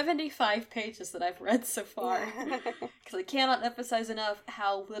the 75 pages that I've read so far. Because I cannot emphasize enough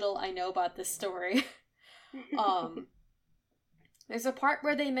how little I know about this story. There's a part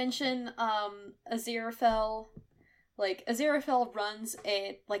where they mention Aziraphale. Like, Aziraphale runs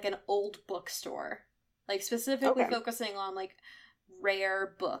an old bookstore. Like, specifically focusing on, like,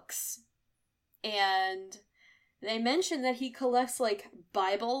 rare books. And they mention that he collects, like,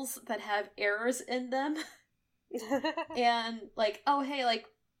 Bibles that have errors in them. And, like, oh, hey, like,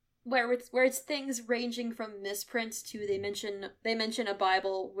 where it's things ranging from misprints to they mention a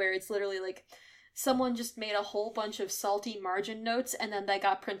Bible where it's literally, like, someone just made a whole bunch of salty margin notes and then they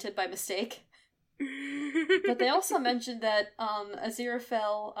got printed by mistake. But they also mentioned that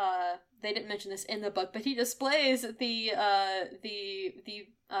Aziraphale, they didn't mention this in the book, but he displays the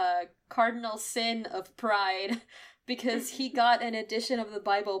cardinal sin of pride because he got an edition of the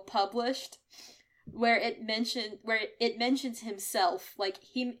Bible published where it mentions himself. Like,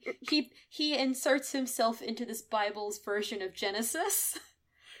 he inserts himself into this Bible's version of Genesis.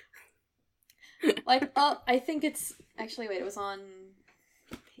 Like, I think it's actually, wait, it was on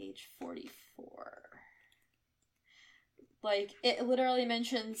page 44. Like, it literally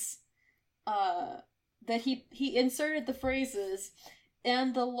mentions that he inserted the phrases,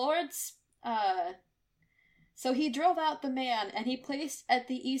 and the Lord's so he drove out the man, and he placed at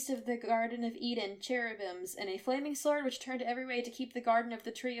the east of the Garden of Eden cherubims, and a flaming sword which turned every way to keep the garden of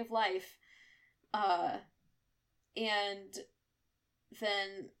the tree of life. And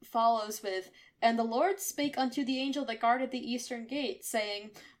then follows with, and the Lord spake unto the angel that guarded the eastern gate,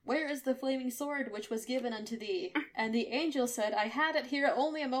 saying, Where is the flaming sword which was given unto thee? And the angel said, I had it here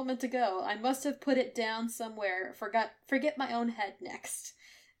only a moment ago. I must have put it down somewhere. Forget my own head next.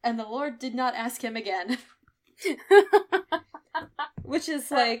 And the Lord did not ask him again. Which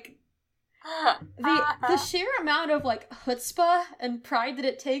is, like, the sheer amount of, like, chutzpah and pride that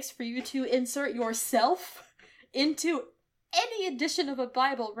it takes for you to insert yourself into any edition of a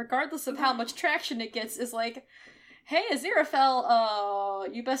Bible, regardless of how much traction it gets, is like, hey,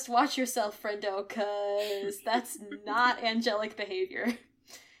 Aziraphale, you best watch yourself, friendo, cause that's not angelic behavior.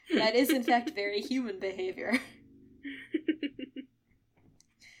 That is, in fact, very human behavior.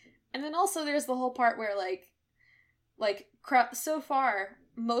 And then also there's the whole part where, so far,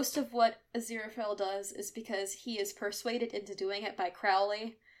 most of what Aziraphale does is because he is persuaded into doing it by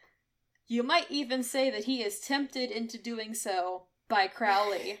Crowley. You might even say that he is tempted into doing so by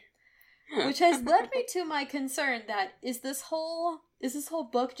Crowley. Which has led me to my concern that is this whole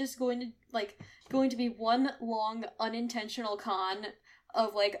book just going to be one long unintentional con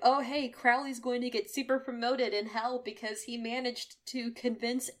of like, oh hey, Crowley's going to get super promoted in hell because he managed to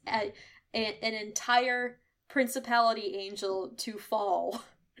convince an entire principality angel to fall.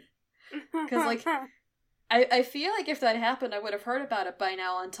 Because like, I feel like if that happened, I would have heard about it by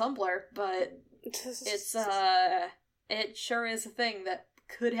now on Tumblr, but it sure is a thing that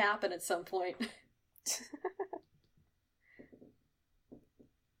could happen at some point.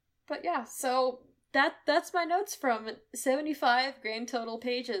 But yeah, so that's my notes from 75 grand total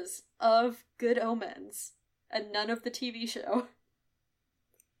pages of Good Omens, and none of the TV show.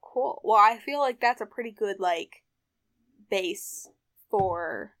 Cool. Well, I feel like that's a pretty good, like, base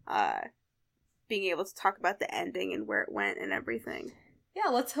for, being able to talk about the ending and where it went and everything. Yeah,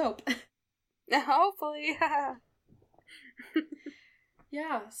 let's hope. Hopefully.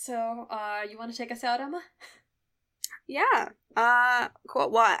 Yeah, so, you want to take us out, Emma? Yeah.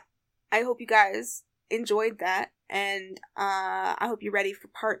 Cool. Well, I hope you guys enjoyed that, and, I hope you're ready for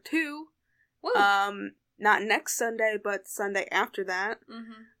part 2. Woo! Not next Sunday, but Sunday after that.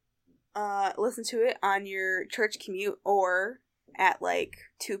 Mm-hmm. Listen to it on your church commute, or at, like,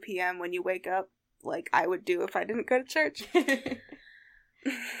 2 p.m. when you wake up, like I would do if I didn't go to church.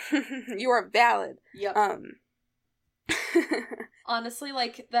 You are valid. Yep. Honestly,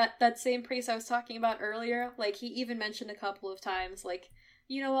 like, that same priest I was talking about earlier, like, he even mentioned a couple of times, like,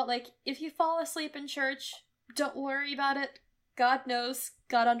 you know what, like, if you fall asleep in church, don't worry about it. God knows.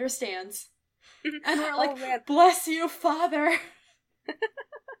 God understands. And we're like, oh, bless you, Father!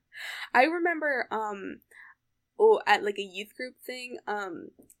 I remember, at, like, a youth group thing,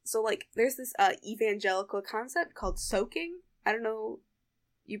 so, like, there's this, evangelical concept called soaking. I don't know,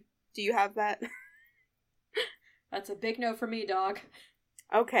 do you have that? That's a big no for me, dog.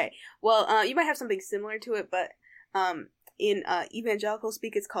 Okay. Well, you might have something similar to it, but, in, evangelical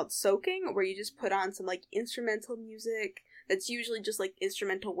speak, it's called soaking, where you just put on some, like, instrumental music. That's usually just, like,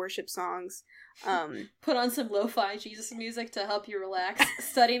 instrumental worship songs. Put on some lo-fi Jesus music to help you relax.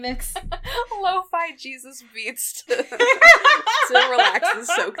 Study mix. Lo-fi Jesus beats to relax and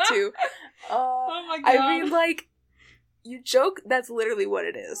soak to. Oh my god. I mean, like, you joke, that's literally what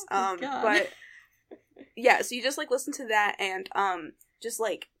it is. Oh but, yeah, so you just, like, listen to that, and, just,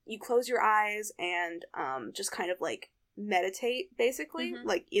 like, you close your eyes, and, just kind of, like, meditate, basically, mm-hmm.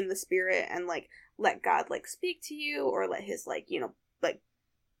 like, in the spirit, and, like, let God, like, speak to you, or let his, like, you know, like,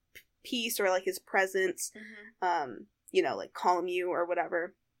 peace, or, like, his presence, mm-hmm. You know, like, calm you, or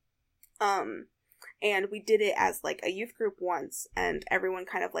whatever. And we did it as, like, a youth group once, and everyone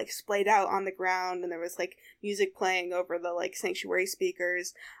kind of, like, splayed out on the ground, and there was, like, music playing over the, like, sanctuary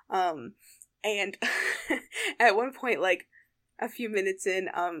speakers, and at one point, like, a few minutes in,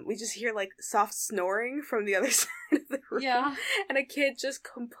 we just hear, like, soft snoring from the other side of the room. Yeah. And a kid just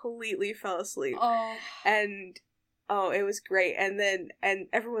completely fell asleep. Oh. And, it was great. And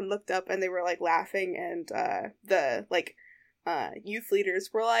everyone looked up and they were, like, laughing, and, the, like, youth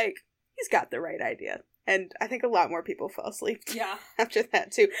leaders were like, he's got the right idea. And I think a lot more people fell asleep. Yeah. After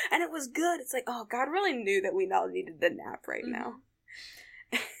that, too. And it was good. It's like, oh, God really knew that we all needed the nap right mm-hmm. now.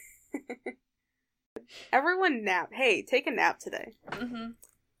 Everyone nap. Hey, take a nap today. Mm-hmm.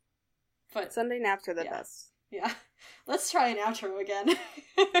 But Sunday naps are the best. Yeah. Let's try an outro again.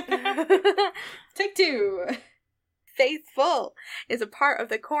 Take 2. Faithful is a part of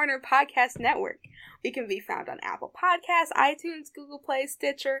the Corner Podcast Network. We can be found on Apple Podcasts, iTunes, Google Play,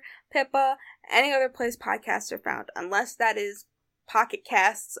 Stitcher, Pippa, any other place podcasts are found, unless that is Pocket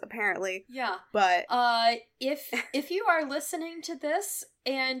Casts, apparently. Yeah. But if you are listening to this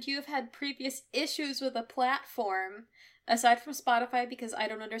and you've had previous issues with a platform, aside from Spotify, because I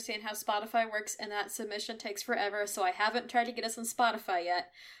don't understand how Spotify works and that submission takes forever, so I haven't tried to get us on Spotify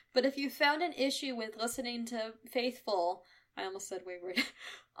yet. But if you found an issue with listening to Faithful, I almost said wayward,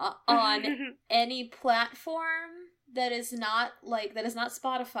 on any platform that is not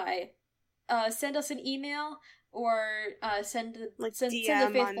Spotify, send us an email or send the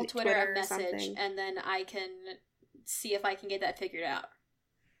Faithful Twitter a message, and then I can see if I can get that figured out.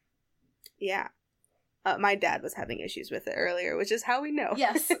 Yeah. My dad was having issues with it earlier, which is how we know.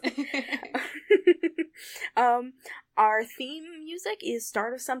 Yes. Our theme music is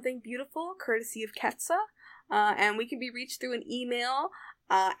Start of Something Beautiful, courtesy of Ketsa. And we can be reached through an email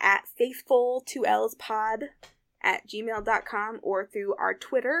at faithful2lspod@gmail.com or through our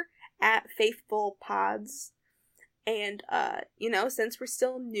Twitter at faithfulpods. And, since we're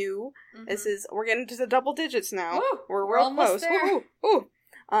still new, we're getting to the double digits now. Woo, we're real almost close. there. Woo.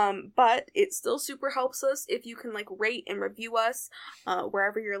 But it still super helps us if you can, rate and review us,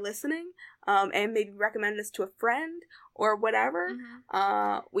 wherever you're listening, and maybe recommend us to a friend or whatever.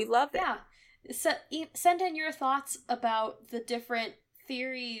 We love that. Yeah. Send in your thoughts about the different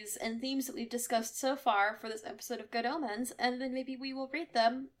theories and themes that we've discussed so far for this episode of Good Omens, and then maybe we will read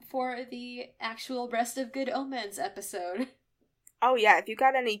them for the actual rest of Good Omens episode. Oh yeah, if you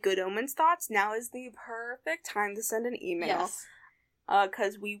got any Good Omens thoughts, now is the perfect time to send an email. Yes.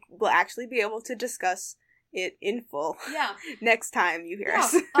 Because we will actually be able to discuss it in full. Yeah. Next time you hear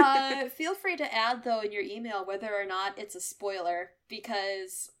us. Feel free to add, though, in your email whether or not it's a spoiler,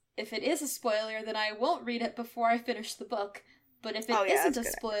 because if it is a spoiler, then I won't read it before I finish the book. But if it isn't a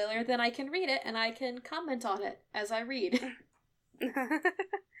spoiler, then I can read it and I can comment on it as I read.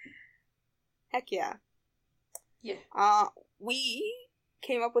 Heck yeah. Yeah. We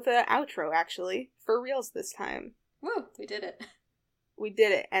came up with an outro, actually, for reals this time. Woo, we did it. We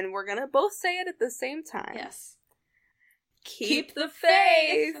did it, and we're gonna both say it at the same time. Yes. Keep the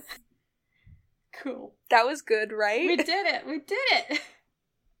faith! Cool. That was good, right? We did it! We did it!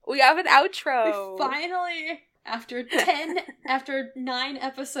 We have an outro! We finally, after 9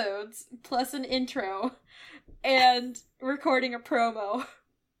 episodes, plus an intro, and recording a promo.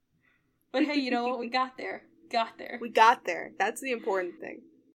 But hey, you know what? We got there. We got there. That's the important thing.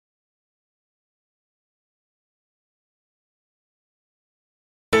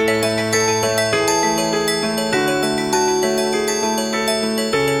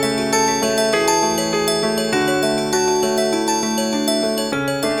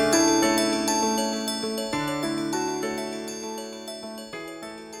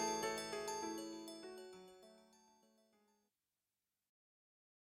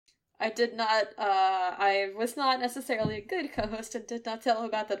 I was not necessarily a good co-host and did not tell her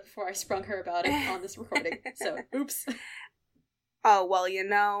about that before I sprung her about it on this recording. So, oops. Oh, well, it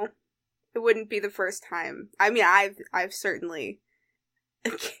wouldn't be the first time. I mean, I've certainly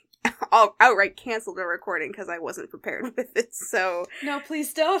outright canceled a recording because I wasn't prepared with it, so... No,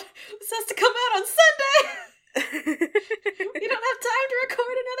 please don't. This has to come out on Sunday! We don't have time to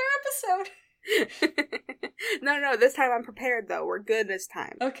record another episode! No, this time I'm prepared, though. We're good this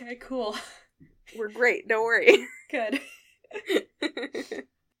time. Okay, cool. We're great, don't worry. Good.